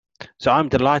So I'm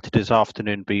delighted this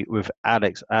afternoon to be with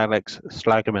Alex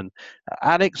Slagerman.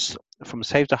 Alex from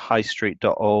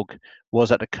SaveTheHighStreet.org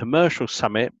was at the Commercial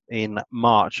Summit in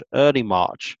March, early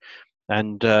March,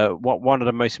 and one of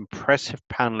the most impressive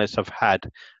panelists I've had.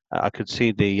 I could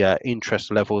see the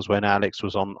interest levels when Alex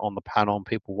was on the panel, and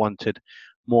people wanted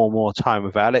more and more time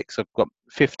with Alex. I've got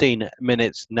 15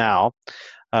 minutes now,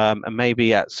 and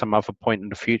maybe at some other point in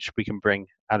the future we can bring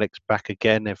Alex back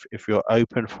again if you're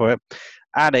open for it.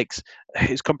 Alex,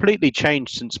 it's completely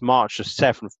changed since March the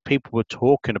 7th. People were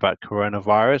talking about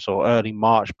coronavirus or early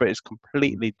March, but it's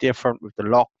completely different with the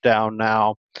lockdown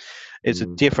now. It's a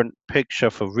different picture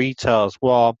for retail as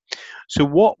well. So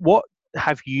what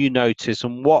have you noticed,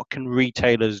 and what can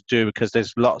retailers do? Because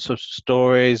there's lots of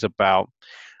stories about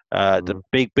the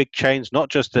big chains, not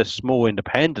just the small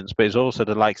independents, but it's also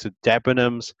the likes of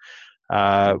Debenhams,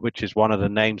 which is one of the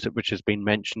names which has been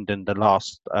mentioned in the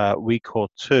last week or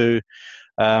two.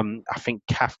 I think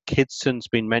Cath Kidston's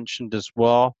been mentioned as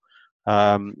well.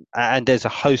 And there's a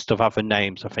host of other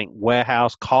names. I think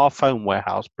Warehouse, Carphone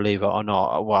Warehouse, believe it or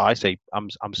not. Well, I say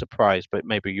I'm surprised, but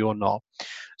maybe you're not.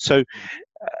 So,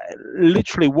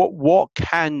 literally, what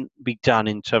can be done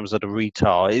in terms of the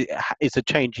retail? It's a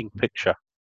changing picture.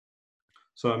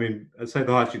 So, I mean, at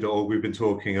SaveTheHighStreet.org, we've been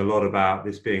talking a lot about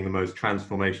this being the most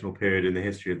transformational period in the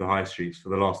history of the high streets for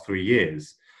the last 3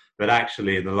 years. But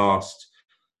actually, in the last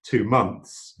 2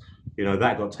 months,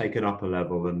 that got taken up a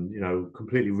level and,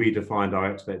 completely redefined our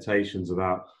expectations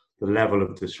about the level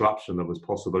of disruption that was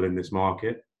possible in this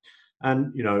market.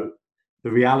 And,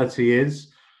 the reality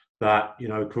is that,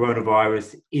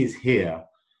 coronavirus is here,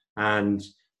 and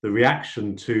the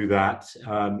reaction to that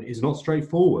is not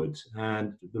straightforward.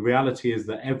 And the reality is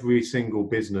that every single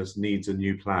business needs a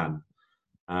new plan.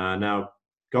 Now,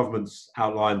 government's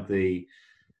outlined the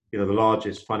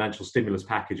largest financial stimulus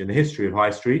package in the history of high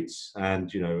streets.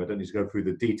 And, I don't need to go through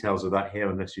the details of that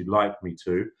here unless you'd like me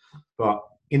to. But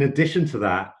in addition to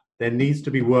that, there needs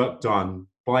to be work done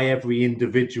by every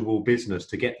individual business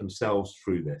to get themselves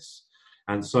through this.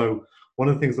 And so one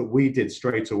of the things that we did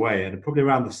straight away, and probably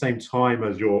around the same time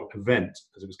as your event,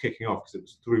 because it was kicking off, because it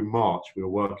was through March we were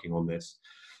working on this,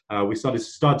 we started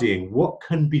studying what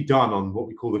can be done on what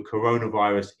we call the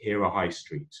coronavirus era high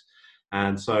street.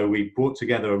 And so we brought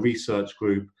together a research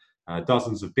group,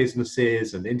 dozens of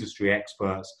businesses and industry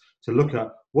experts, to look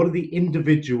at what are the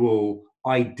individual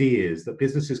ideas that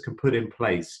businesses can put in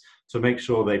place to make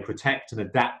sure they protect and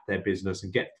adapt their business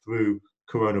and get through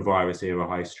coronavirus era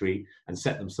high street and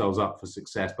set themselves up for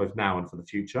success both now and for the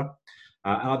future.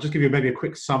 And I'll just give you maybe a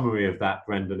quick summary of that,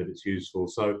 Brendan, if it's useful.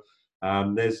 So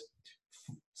there's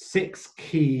 6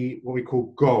 key, what we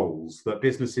call goals, that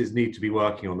businesses need to be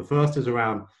working on. The first is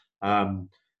around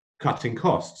cutting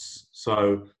costs.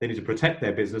 So they need to protect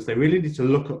their business. They really need to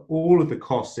look at all of the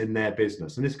costs in their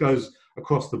business. And this goes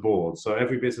across the board. So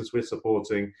every business we're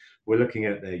supporting, we're looking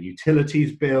at their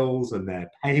utilities bills and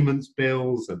their payments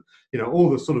bills and, all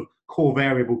the sort of core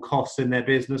variable costs in their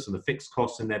business and the fixed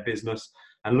costs in their business,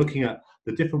 and looking at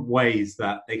the different ways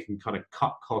that they can kind of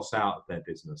cut costs out of their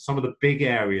business. Some of the big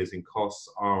areas in costs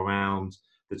are around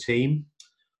the team,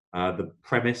 the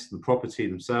premise, the property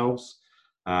themselves,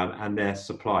 and their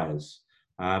suppliers.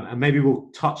 And maybe we'll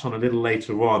touch on a little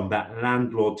later on that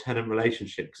landlord-tenant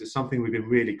relationship, because it's something we've been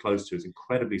really close to. It's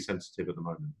incredibly sensitive at the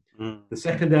moment. The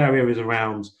second area is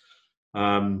around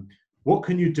what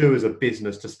can you do as a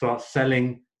business to start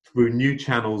selling through new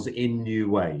channels in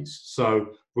new ways.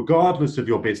 So regardless of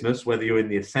your business, whether you're in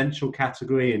the essential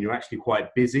category and you're actually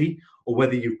quite busy, or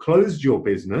whether you've closed your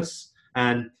business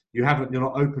and you're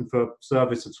not open for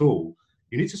service at all,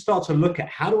 you need to start to look at,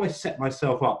 how do I set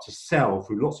myself up to sell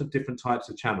through lots of different types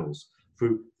of channels,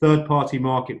 through third-party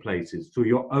marketplaces, through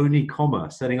your own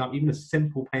e-commerce, setting up even a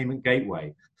simple payment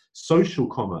gateway, social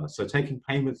commerce, so taking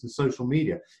payments in social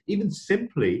media, even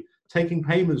simply taking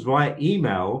payments via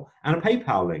email and a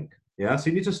PayPal link. Yeah, so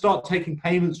you need to start taking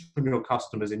payments from your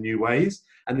customers in new ways,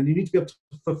 and then you need to be able to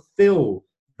fulfill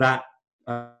that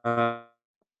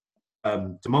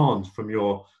demand from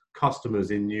your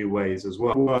customers in new ways as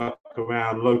well. Work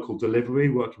around local delivery,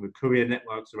 working with courier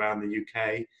networks around the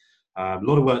UK. A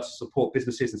lot of work to support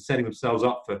businesses and setting themselves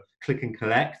up for click and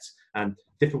collect, and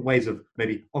different ways of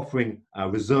maybe offering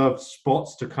reserved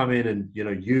spots to come in and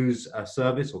use a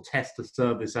service or test a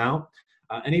service out,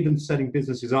 and even setting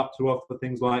businesses up to offer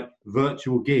things like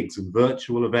virtual gigs and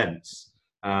virtual events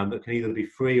that can either be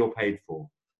free or paid for.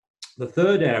 The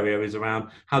third area is around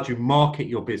how do you market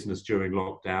your business during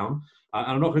lockdown. And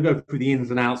I'm not going to go through the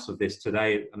ins and outs of this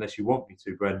today, unless you want me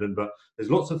to, Brendan, but there's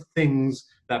lots of things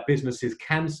that businesses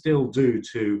can still do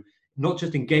to not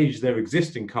just engage their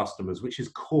existing customers, which is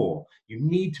core. You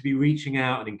need to be reaching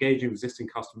out and engaging existing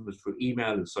customers through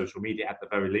email and social media at the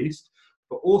very least,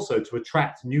 but also to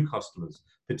attract new customers,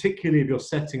 particularly if you're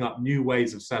setting up new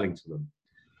ways of selling to them.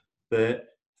 The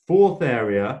fourth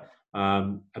area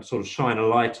I'd sort of shine a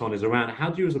light on is around how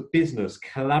do you as a business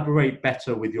collaborate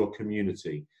better with your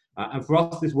community? And for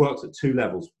us, this works at two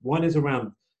levels. One is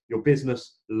around your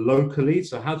business locally.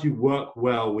 So how do you work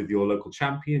well with your local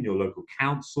champion, your local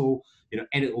council,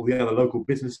 and all the other local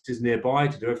businesses nearby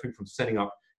to do everything from setting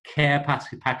up care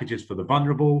packages for the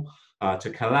vulnerable, to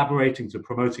collaborating, to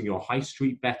promoting your high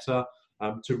street better,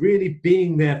 to really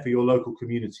being there for your local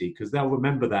community, because they'll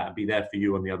remember that and be there for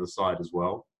you on the other side as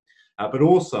well. But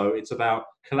also it's about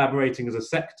collaborating as a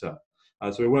sector.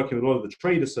 So we're working with a lot of the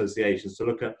trade associations to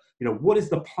look at, what is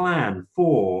the plan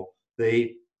for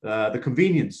the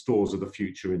convenience stores of the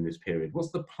future in this period?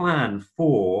 What's the plan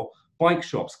for bike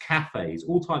shops, cafes,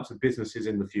 all types of businesses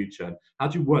in the future? How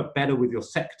do you work better with your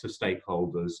sector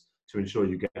stakeholders to ensure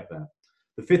you get there?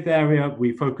 The fifth area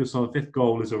we focus on, fifth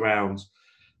goal, is around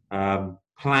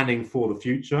planning for the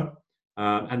future.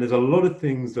 And there's a lot of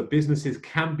things that businesses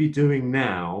can be doing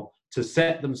now to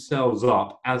set themselves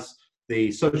up as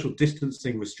the social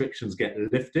distancing restrictions get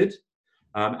lifted,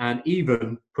 and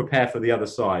even prepare for the other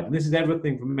side. And this is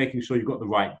everything from making sure you've got the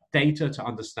right data to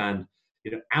understand,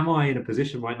 am I in a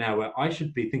position right now where I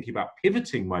should be thinking about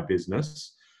pivoting my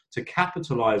business to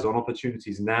capitalize on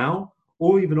opportunities now,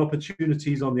 or even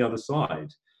opportunities on the other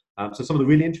side? So some of the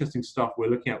really interesting stuff we're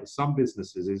looking at with some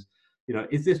businesses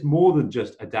is this more than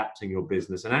just adapting your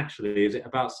business? And actually, is it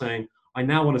about saying, I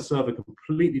now want to serve a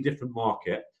completely different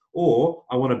market, or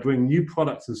I want to bring new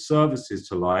products and services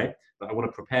to light that I want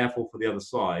to prepare for the other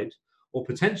side, or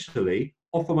potentially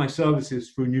offer my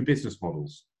services through new business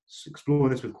models?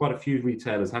 Exploring this with quite a few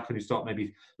retailers. How can you start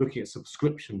maybe looking at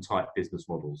subscription type business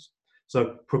models?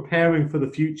 So preparing for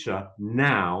the future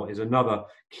now is another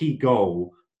key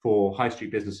goal for high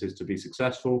street businesses to be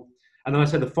successful. And then I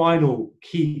said the final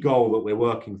key goal that we're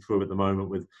working through at the moment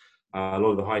with a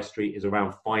lot of the high street is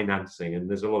around financing. And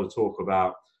there's a lot of talk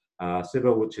about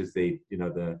CBIL, which is the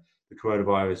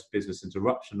coronavirus business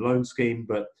interruption loan scheme.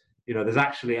 But there's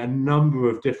actually a number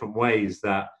of different ways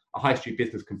that a high street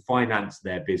business can finance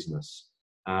their business.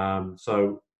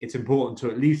 So it's important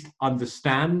to at least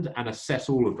understand and assess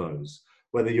all of those,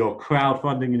 whether you're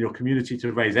crowdfunding in your community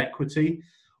to raise equity,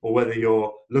 or whether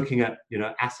you're looking at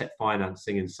asset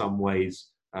financing in some ways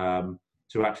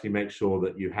to actually make sure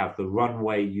that you have the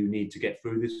runway you need to get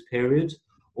through this period,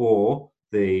 or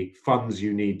the funds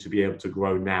you need to be able to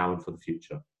grow now and for the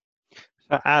future.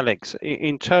 So Alex,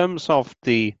 in terms of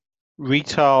the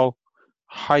retail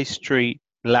high street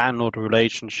landlord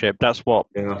relationship, that's what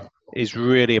is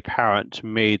really apparent to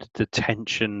me, the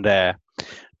tension there,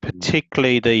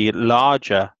 particularly the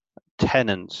larger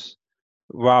tenants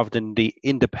rather than the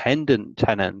independent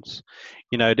tenants.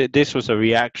 This was a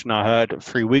reaction I heard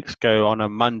 3 weeks ago on a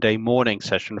Monday morning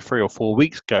session, 3 or 4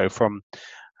 weeks ago, from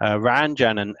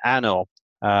Ranjan and Anil.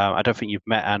 I don't think you've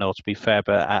met Anil, to be fair,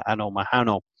 but Anil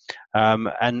Mahanal.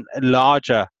 And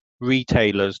larger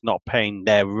retailers not paying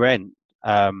their rent.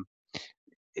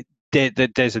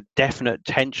 There's a definite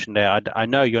tension there. I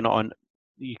know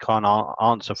you can't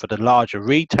answer for the larger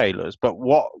retailers, but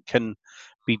what can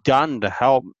be done to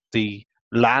help the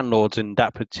landlords in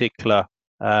that particular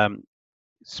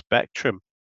spectrum?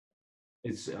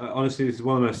 It's honestly, this is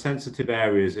one of the most sensitive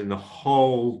areas in the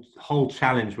whole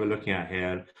challenge we're looking at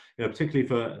here. Particularly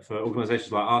for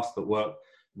organisations like us that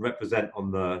represent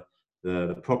on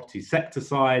the property sector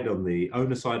side, on the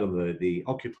owner side, on the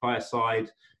occupier side.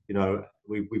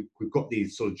 We've got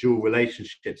these sort of dual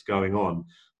relationships going on.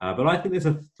 But I think there's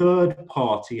a third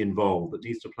party involved that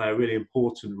needs to play a really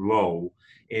important role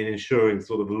in ensuring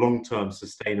sort of the long-term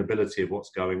sustainability of what's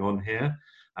going on here.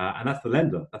 And that's the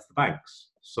lender, that's the banks.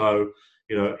 So,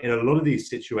 in a lot of these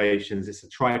situations, it's a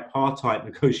tripartite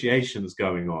negotiation that's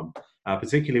going on,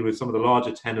 particularly with some of the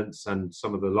larger tenants and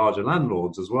some of the larger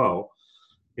landlords as well.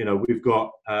 We've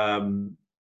got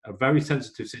a very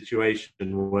sensitive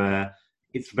situation where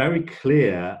it's very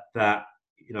clear that,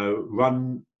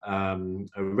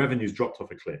 revenue's dropped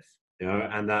off a cliff,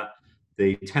 and that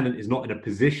the tenant is not in a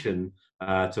position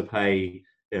to pay,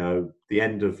 the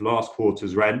end of last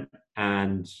quarter's rent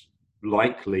and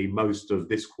likely most of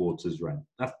this quarter's rent.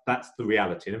 That's the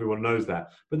reality, and everyone knows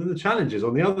that. But then the challenge is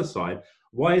on the other side.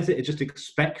 Why is it just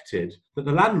expected that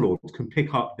the landlord can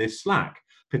pick up this slack,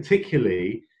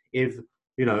 particularly if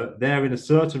they're in a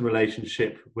certain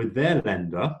relationship with their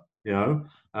lender,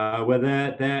 where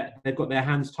they've got their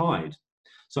hands tied?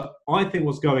 So I think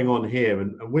what's going on here,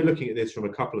 and we're looking at this from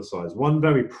a couple of sides. One,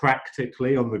 very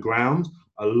practically on the ground,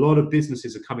 a lot of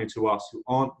businesses are coming to us who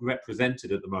aren't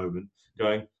represented at the moment,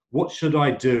 going, what should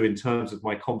I do in terms of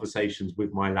my conversations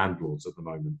with my landlords at the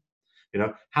moment?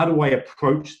 How do I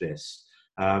approach this?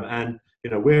 And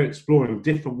we're exploring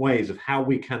different ways of how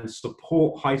we can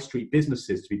support high street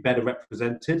businesses to be better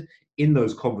represented in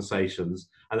those conversations,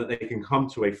 and that they can come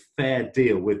to a fair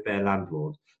deal with their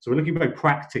landlord. So we're looking very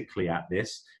practically at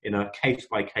this in a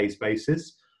case-by-case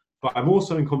basis. But I'm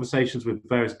also in conversations with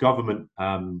various government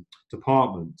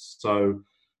departments. So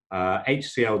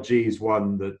HCLG is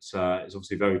one that is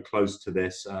obviously very close to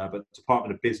this, but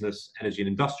Department of Business, Energy and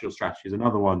Industrial Strategy is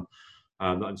another one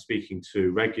that I'm speaking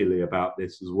to regularly about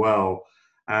this as well.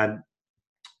 And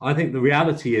I think the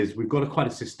reality is we've got quite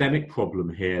a systemic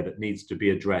problem here that needs to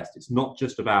be addressed. It's not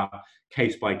just about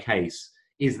case by case.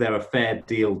 Is there a fair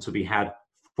deal to be had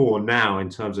for now in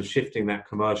terms of shifting that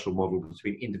commercial model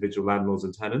between individual landlords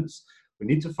and tenants? We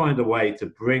need to find a way to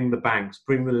bring the banks,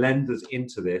 bring the lenders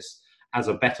into this as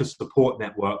a better support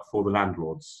network for the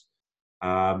landlords.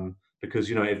 Because,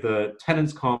 if the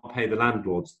tenants can't pay the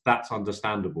landlords, that's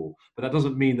understandable. But that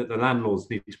doesn't mean that the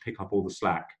landlords need to pick up all the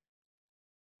slack.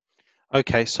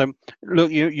 Okay, so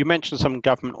look, you mentioned some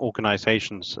government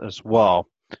organisations as well.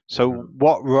 So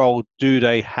what role do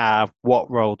they have?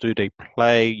 What role do they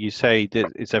play? You say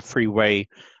that it's a three-way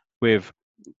with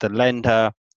the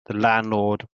lender, the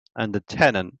landlord, and the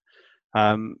tenant.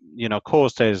 Of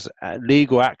course, there's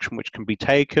legal action which can be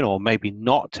taken or maybe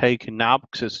not taken now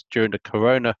because it's during the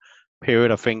Corona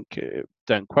period. I think,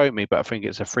 don't quote me, but I think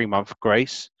it's a 3-month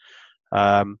grace.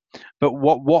 But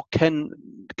what can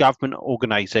government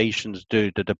organisations do,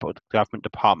 the government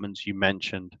departments you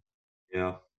mentioned?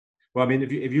 Yeah. Well, I mean,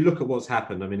 if you look at what's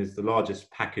happened, I mean, it's the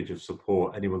largest package of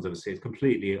support anyone's ever seen. It's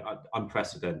completely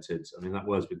unprecedented. I mean, that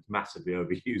word's been massively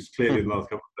overused, clearly, in the last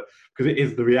couple of, because it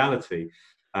is the reality.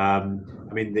 I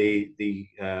mean, the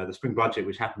spring budget,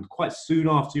 which happened quite soon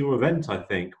after your event, I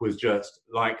think, was just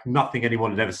like nothing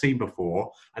anyone had ever seen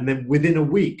before. And then within a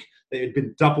week, it had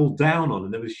been doubled down on,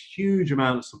 and there was huge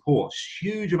amount of support,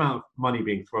 huge amount of money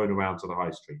being thrown around to the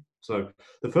high street. So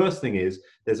the first thing is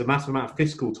there's a massive amount of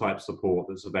fiscal type support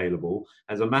that's available.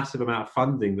 There's a massive amount of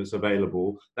funding that's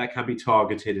available that can be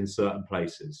targeted in certain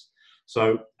places.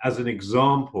 So as an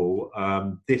example,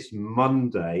 this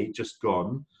Monday just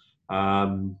gone,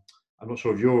 I'm not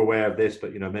sure if you're aware of this,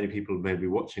 but many people who may be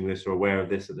watching this are aware of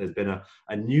this, that there's been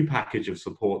a new package of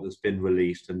support that's been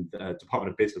released, and Department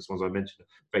of Business, ones I mentioned,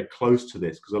 are very close to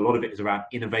this because a lot of it is around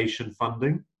innovation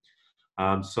funding.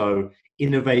 So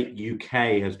Innovate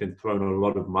UK has been thrown a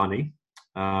lot of money,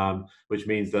 which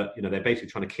means that they're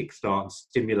basically trying to kickstart and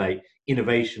stimulate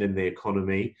innovation in the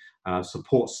economy,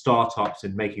 support startups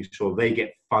in making sure they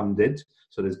get funded.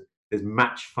 So there's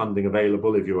match funding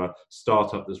available if you're a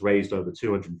startup that's raised over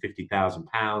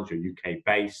 £250,000, you're UK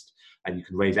based, and you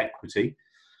can raise equity.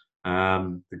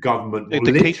 The government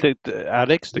will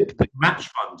Alex, match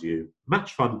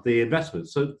fund the investment.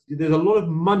 So there's a lot of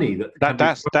money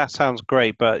that sounds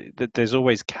great, but there's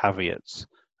always caveats.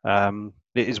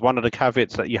 Is one of the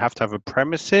caveats that you have to have a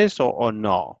premises or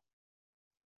not?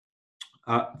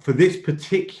 For this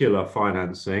particular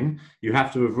financing, you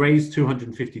have to have raised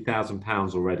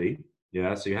 £250,000 already.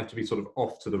 Yeah, so you have to be sort of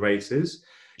off to the races.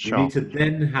 Sure. You need to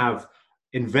then have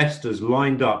investors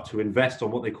lined up to invest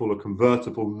on what they call a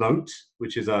convertible note,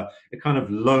 which is a kind of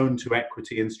loan to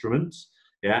equity instrument.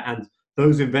 Yeah, and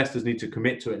those investors need to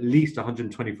commit to at least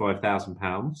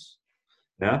 £125,000.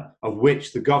 Yeah, of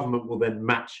which the government will then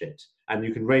match it, and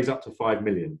you can raise up to 5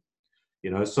 million.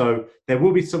 So there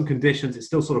will be some conditions. It's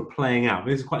still sort of playing out.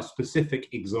 This is quite a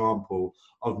specific example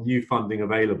of new funding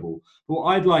available. But what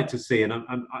I'd like to see, and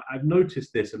I've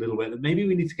noticed this a little bit, that maybe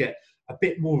we need to get a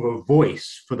bit more of a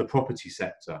voice for the property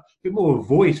sector, a bit more of a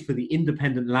voice for the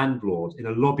independent landlord in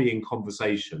a lobbying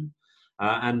conversation.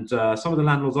 And some of the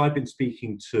landlords I've been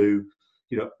speaking to,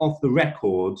 off the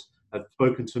record, have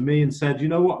spoken to me and said,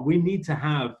 what, we need to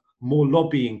have more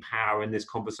lobbying power in this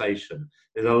conversation.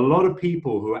 There's a lot of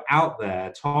people who are out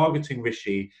there targeting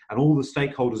Rishi and all the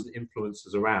stakeholders and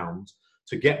influencers around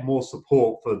to get more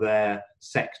support for their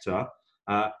sector,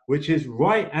 which is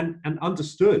right and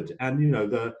understood. And,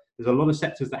 there's a lot of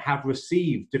sectors that have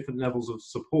received different levels of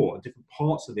support at different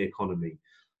parts of the economy.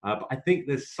 But I think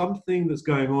there's something that's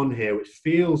going on here which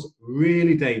feels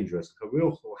really dangerous, like a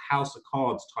real sort of house of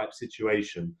cards type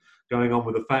situation going on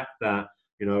with the fact that,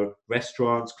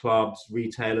 restaurants, clubs,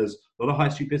 retailers, a lot of high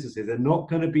street businesses, they're not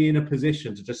going to be in a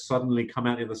position to just suddenly come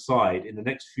out the other side in the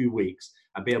next few weeks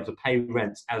and be able to pay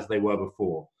rents as they were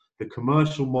before. The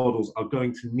commercial models are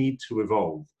going to need to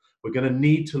evolve. We're going to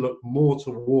need to look more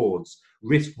towards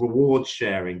risk reward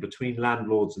sharing between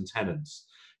landlords and tenants,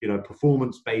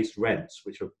 performance-based rents,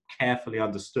 which are carefully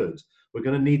understood. We're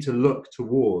going to need to look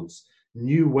towards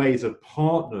new ways of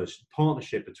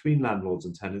partnership between landlords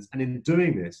and tenants. And in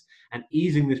doing this and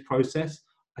easing this process,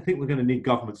 I think we're going to need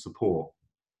government support.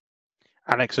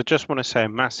 Alex, I just want to say a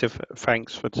massive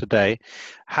thanks for today.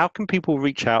 How can people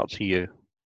reach out to you?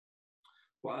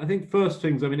 Well, I think first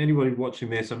things, anybody watching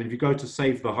this, if you go to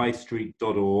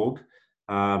savethehighstreet.org,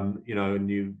 and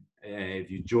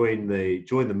if you join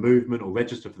the movement or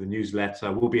register for the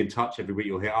newsletter, we'll be in touch every week.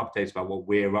 You'll hear updates about what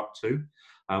we're up to,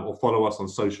 or follow us on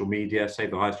social media,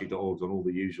 savethehighstreet.org on all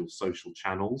the usual social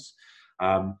channels.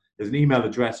 There's an email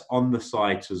address on the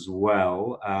site as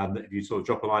well. If you sort of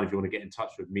drop a line if you want to get in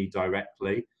touch with me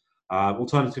directly.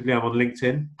 Alternatively, I'm on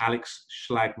LinkedIn, Alex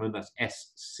Schlagman, that's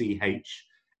SCHLAGMAN.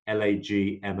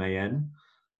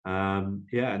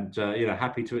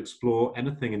 Happy to explore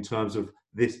anything in terms of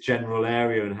this general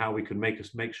area and how we can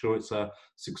make sure it's a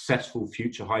successful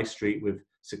future high street with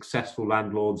successful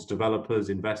landlords, developers,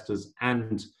 investors,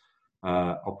 and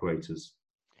operators.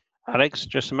 Alex,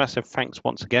 just a massive thanks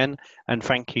once again, and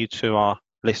thank you to our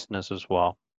listeners as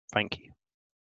well. Thank you.